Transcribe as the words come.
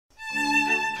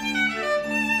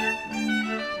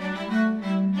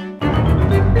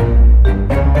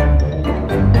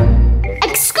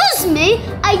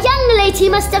KidCity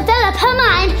must develop her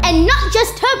mind and not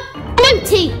just her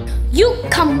beauty. You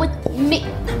come with me.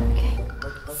 Okay.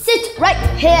 Sit right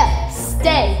here.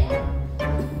 Stay.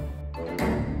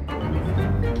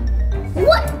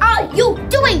 What are you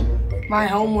doing? My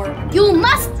homework. You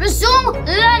must resume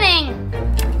learning.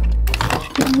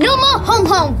 No more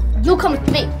home. You come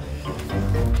with me.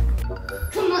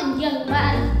 Come on, young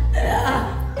man.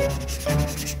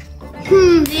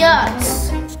 The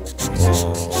arts.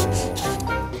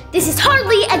 This is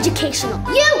hardly educational.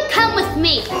 You come with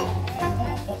me. Summer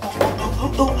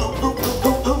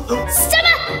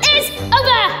is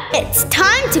over. It's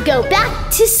time to go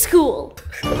back to school.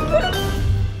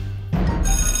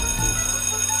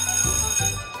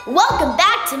 Welcome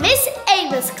back to Miss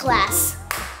Ava's class.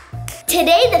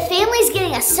 Today, the family's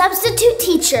getting a substitute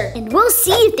teacher, and we'll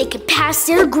see if they can pass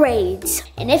their grades.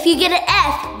 And if you get an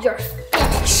F, you're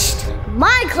finished.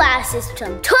 My class is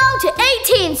from 12 to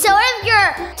 18, so if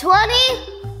you're 20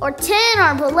 or 10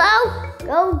 or below,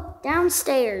 go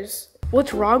downstairs.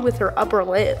 What's wrong with her upper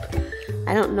lip?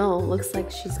 I don't know. Looks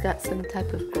like she's got some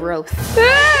type of growth.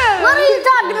 What are you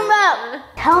talking about?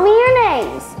 Tell me your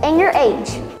names and your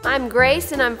age. I'm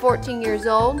Grace, and I'm 14 years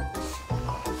old.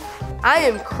 I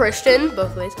am Christian,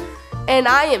 both ways, and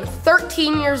I am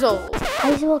 13 years old. How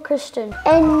do you spell Christian?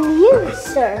 And you,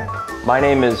 sir? My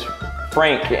name is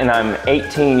Frank, and I'm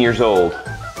 18 years old.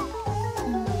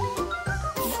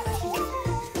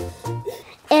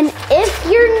 And if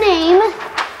your name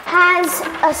has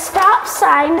a stop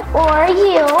sign or a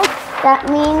yield, that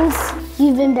means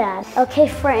you've been bad. Okay,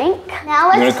 Frank. Now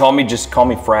let's... You're gonna just call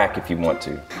me Frack if you want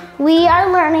to. We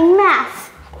are learning math.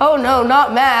 Oh no,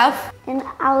 not math. And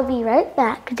I'll be right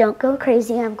back. Don't go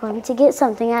crazy. I'm going to get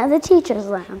something out of the teacher's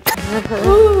lounge.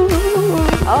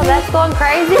 Oh, that's going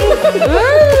crazy?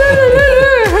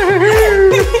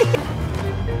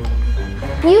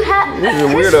 You have... You're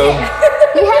a weirdo.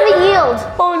 You have a yield.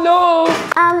 Oh no.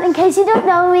 In case you don't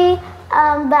know me,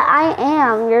 but I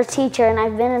am your teacher, and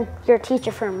I've been your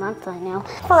teacher for a month right now.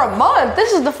 For a month?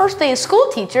 This is the first day of school,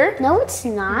 teacher. No, it's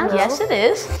not. Yes, it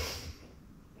is.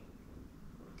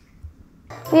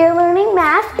 We are learning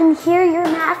math, and here your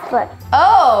math book.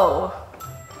 Oh.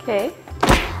 Okay.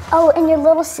 Oh, and your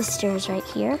little sister is right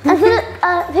here. I put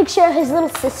a picture of his little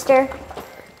sister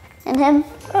and him.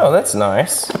 Oh, that's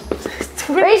nice.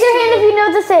 Raise your hand if you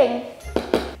know the thing.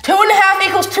 2.5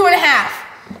 equals 2.5.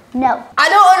 No. I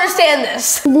don't understand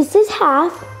this. This is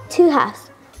half, 2 halves.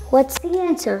 What's the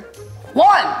answer? 1.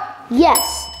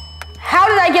 Yes. How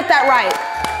did I get that right?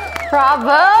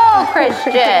 Bravo,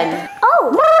 Christian.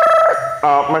 Oh.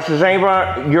 Mrs.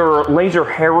 Ava, your laser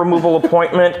hair removal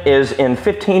appointment is in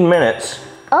 15 minutes.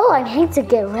 Oh, I need to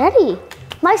get ready.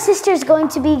 My sister's going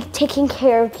to be taking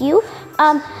care of you.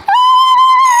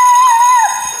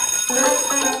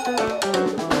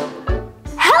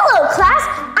 Hello, class.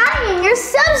 I am your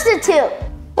substitute.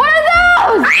 What are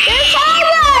those? They're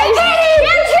tigers.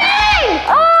 They're trained.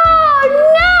 Oh,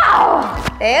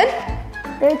 no. And?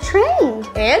 They're trained.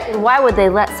 And? Why would they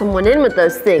let someone in with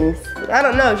those things? I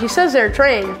don't know. She says they're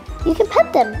trained. You can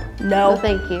pet them. No. No,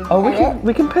 thank you. Oh,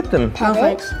 we can pet them. No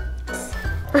thanks.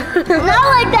 Not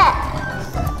like that.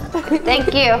 Thank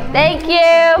you. Thank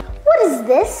you. What is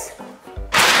this?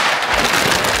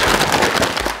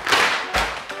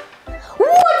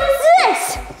 What is this?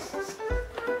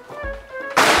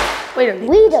 We don't need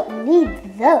We don't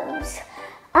need those.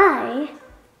 I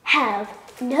have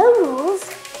no rules.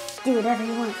 Do whatever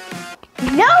you want.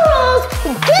 No rules.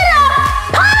 Get up,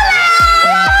 Polly!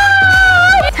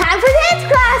 Time for dance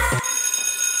class.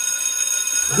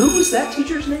 Who was that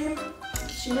teacher's name?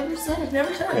 She never said it.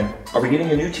 Never said Okay. it. Are we getting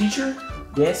a new teacher?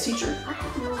 Dance teacher?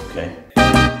 Okay.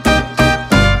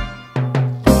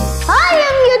 I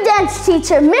am your dance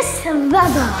teacher, Miss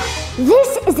Baba.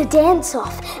 This is a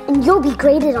dance-off, and you'll be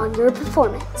graded on your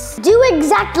performance. Do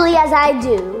exactly as I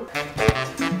do.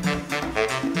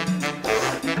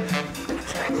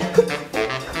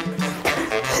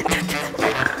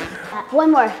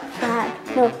 One more. Flap.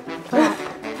 No. Flap.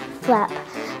 Flap.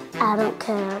 I don't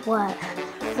care what.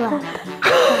 Flap.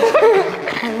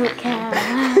 I don't care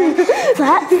what.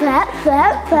 Flap, flap,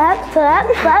 flap, flap, flap,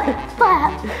 flap,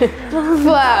 flap.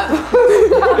 Flap.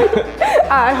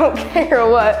 I don't care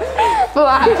what.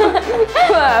 Flap.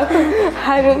 Flap.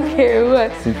 I don't care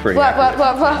what. Seems pretty Flap, flap,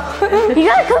 accurate. flap, flap. You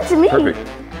gotta come to me. Perfect.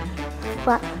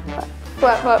 Flap, flap.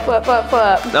 Flap, flap, flap, flap,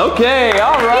 flap. Okay,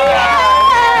 all right. Yeah!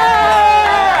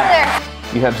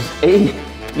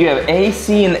 You have A,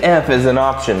 C, and F as an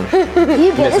option.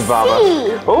 You get a Mrs. Baba. C.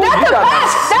 Oh, That's you a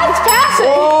pass. That's passing.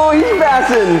 Oh, he's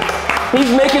passing.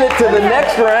 He's making it to the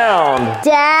next round.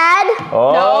 Dad.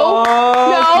 Oh,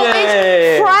 No,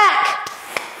 it's frack.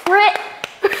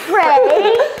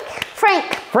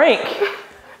 Frank.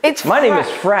 It's My name is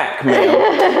Frack,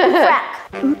 man.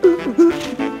 Frack.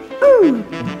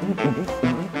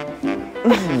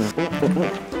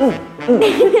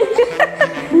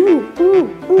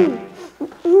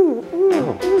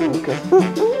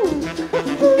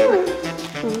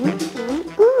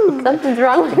 Something's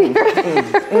wrong with your hair.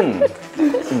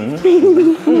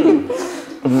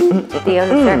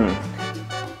 Deodorant, sir.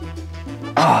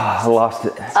 I lost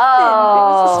it.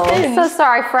 Oh, I'm so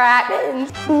sorry, Frack.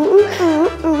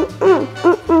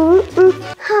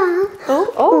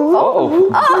 Oh,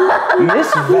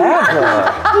 Miss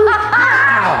Vava.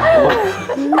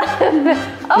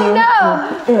 Oh no!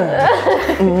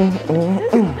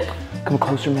 Come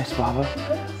closer, Miss Vava.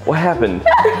 What happened?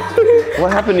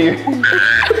 What happened to you?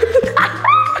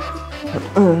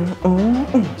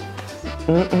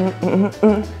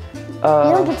 You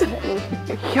don't get to hit me.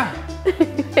 Yeah.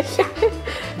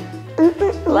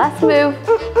 Last move.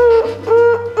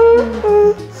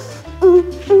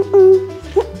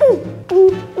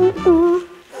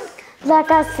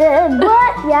 Like I said,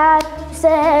 what? Yeah,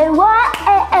 say what?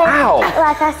 Ow.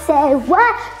 Like I say,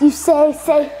 what? You say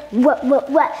what?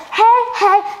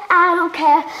 Hey, I don't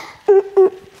care.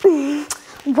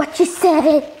 What you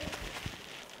say?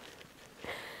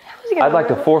 I'd like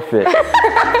to forfeit.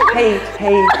 Hey,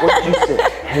 what you say?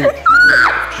 Hey,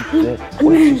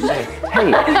 what you say?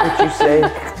 Hey, what you say?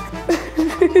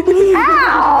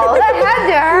 Ow! That had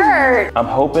to hurt. I'm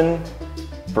hoping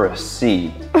for a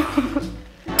C.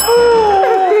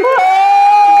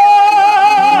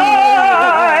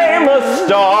 I'm a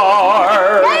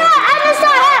star. I'm a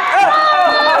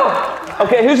star.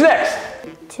 Okay, who's next?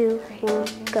 2, 1,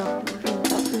 go.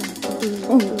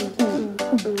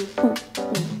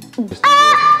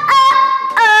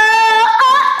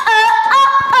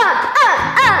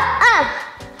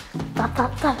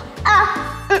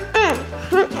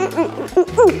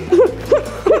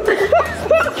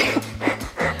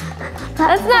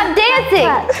 That's not dancing.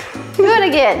 Do it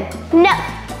again. No,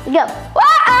 go.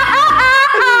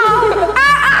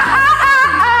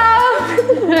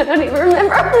 I don't even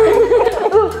remember.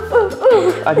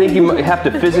 I think you might have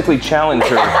to physically challenge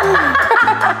her.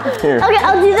 Here. Okay,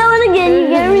 I'll do that one again. You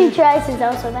gotta retry since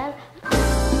that was so bad.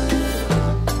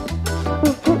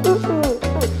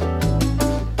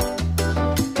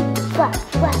 Flap.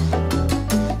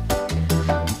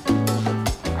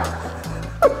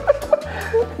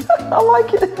 I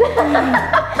like it.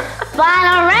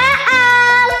 Final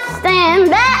round, stand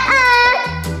back.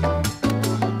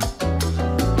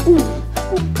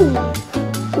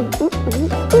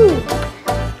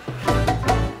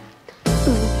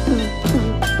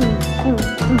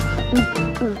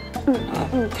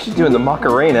 She's doing the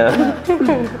Macarena.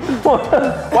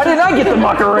 Why did I get the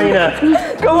Macarena?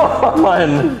 Come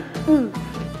on.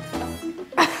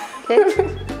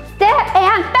 Step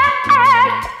and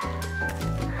back.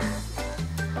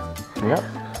 Yep.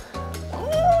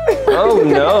 Oh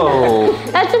no.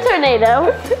 That's a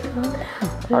tornado.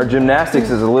 Our gymnastics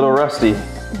is a little rusty.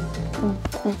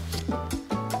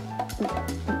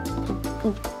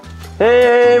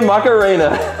 Hey, Macarena.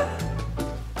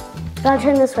 Gotta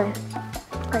turn this way.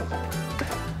 Wait.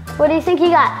 What do you think you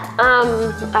got?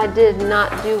 I did not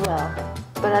do well,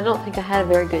 but I don't think I had a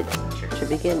very good teacher to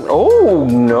begin with. Oh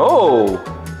no.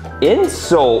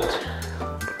 Insult.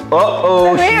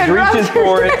 Uh-oh, she's reaching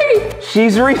for it.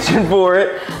 She's reaching for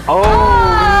it. Oh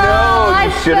no. I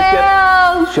You should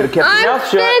have kept your I'm mouth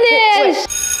shut. finished.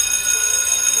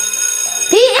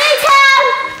 PE time!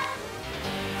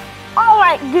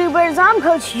 Alright, goobers, I'm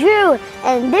Coach Drew,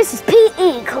 and this is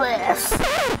PE class.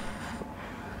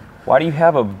 Why do you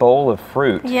have a bowl of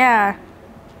fruit? Yeah.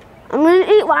 I'm gonna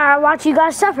eat while I watch you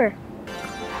guys suffer.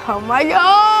 Oh my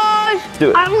gosh.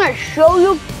 Do it. I'm gonna show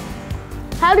you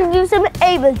how to do some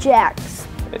Ava Jacks.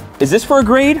 Is this for a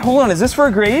grade? Hold on, is this for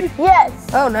a grade? Yes.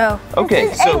 Oh no. Okay,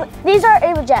 This is so, these are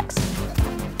Ava Jacks.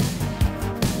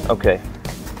 okay.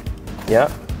 Yeah,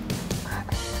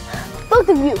 Both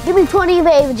of you, give me 20 of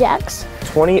Ava Jacks.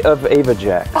 20 of Ava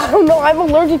Jack. Oh no, I'm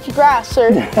allergic to grass, sir.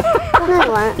 No,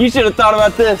 you aren't. You should have thought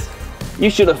about this. You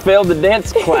should have failed the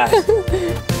dance class. 1.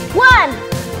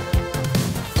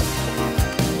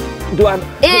 Do I?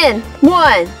 In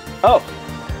 1, Oh,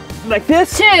 like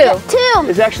this? 2. 2.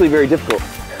 It's actually very difficult.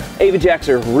 Ava Jacks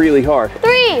are really hard.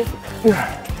 3. 4.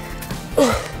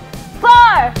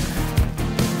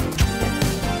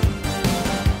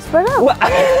 Spread out. What?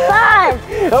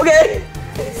 5. Okay.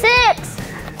 6.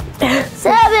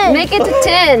 7. Make it to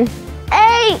 10.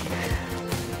 8.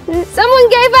 Someone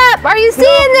gave up. Are you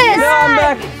seeing this? No, I'm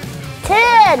back.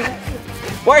 10.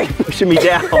 Why are you pushing me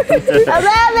down? 11.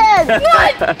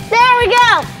 There we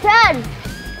go. 10.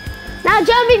 Now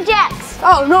jumping jacks.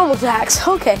 Oh, normal jacks.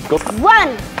 Okay. Go.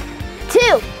 1,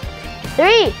 2,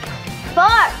 3, 4,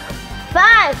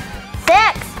 5,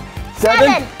 6,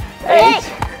 7, 8,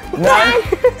 9,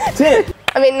 10.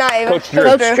 I mean, not even. Coach Drew.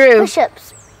 Coach Drew.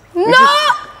 push-ups. No!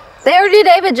 They already did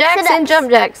David Jacks and jump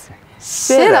jacks.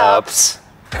 Sit-ups.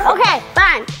 Okay,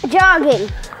 fine. Jogging.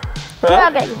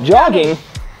 Jogging. Jogging.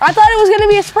 I thought it was gonna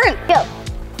be a sprint. Go.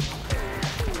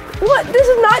 What? This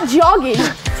is not jogging.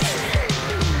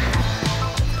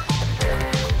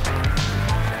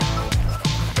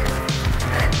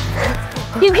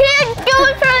 You can't go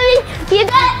in front of me. You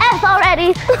got an F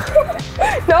already.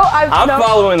 No, I'm no.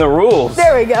 following the rules.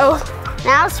 There we go.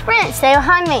 Now sprint. Stay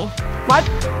behind me. What?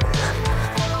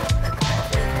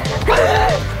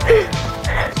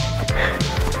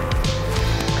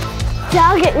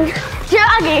 Jogging.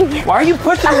 Jogging. Why are you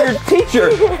pushing your teacher?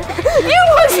 You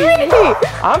push me!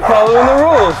 I'm following the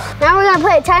rules. Now we're gonna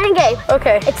play a tiny game.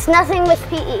 Okay. It's nothing with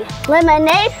PE.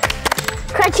 Lemonade,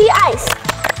 crunchy ice.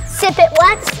 Sip it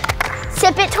once,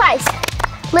 sip it twice.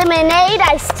 Lemonade,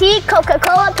 iced tea,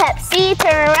 Coca-Cola, Pepsi.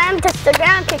 Turn around, touch the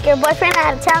ground, kick your boyfriend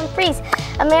out of town, freeze.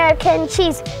 American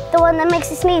cheese, the one that makes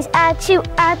you sneeze. Achoo,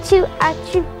 achoo,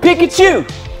 achoo. Pikachu.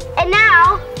 And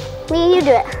now, me and you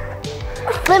do it.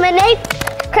 Lemonade,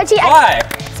 crunchy ice. Why?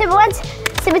 Sip it once,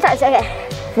 sip it twice. Okay.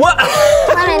 What?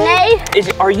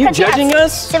 Lemonade. Are you crunchy judging ice.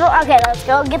 us? Sip it, okay, let's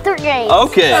go get the grades.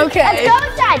 Okay. Okay. Let's go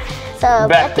inside. So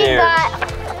Back Becky there. got.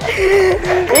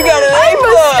 You got an A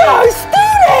plus.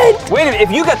 Student! Wait a minute. If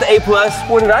you got the A plus,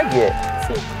 what did I get?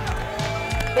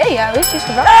 Hey, at least you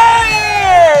survived.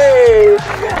 Hey!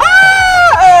 Ah!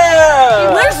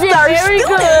 Very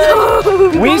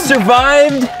good. We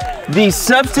survived the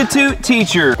substitute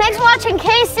teacher. Thanks for watching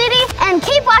KidCity and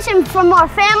keep watching for more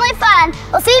family fun.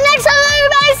 We'll see you next time,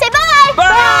 everybody. Say bye.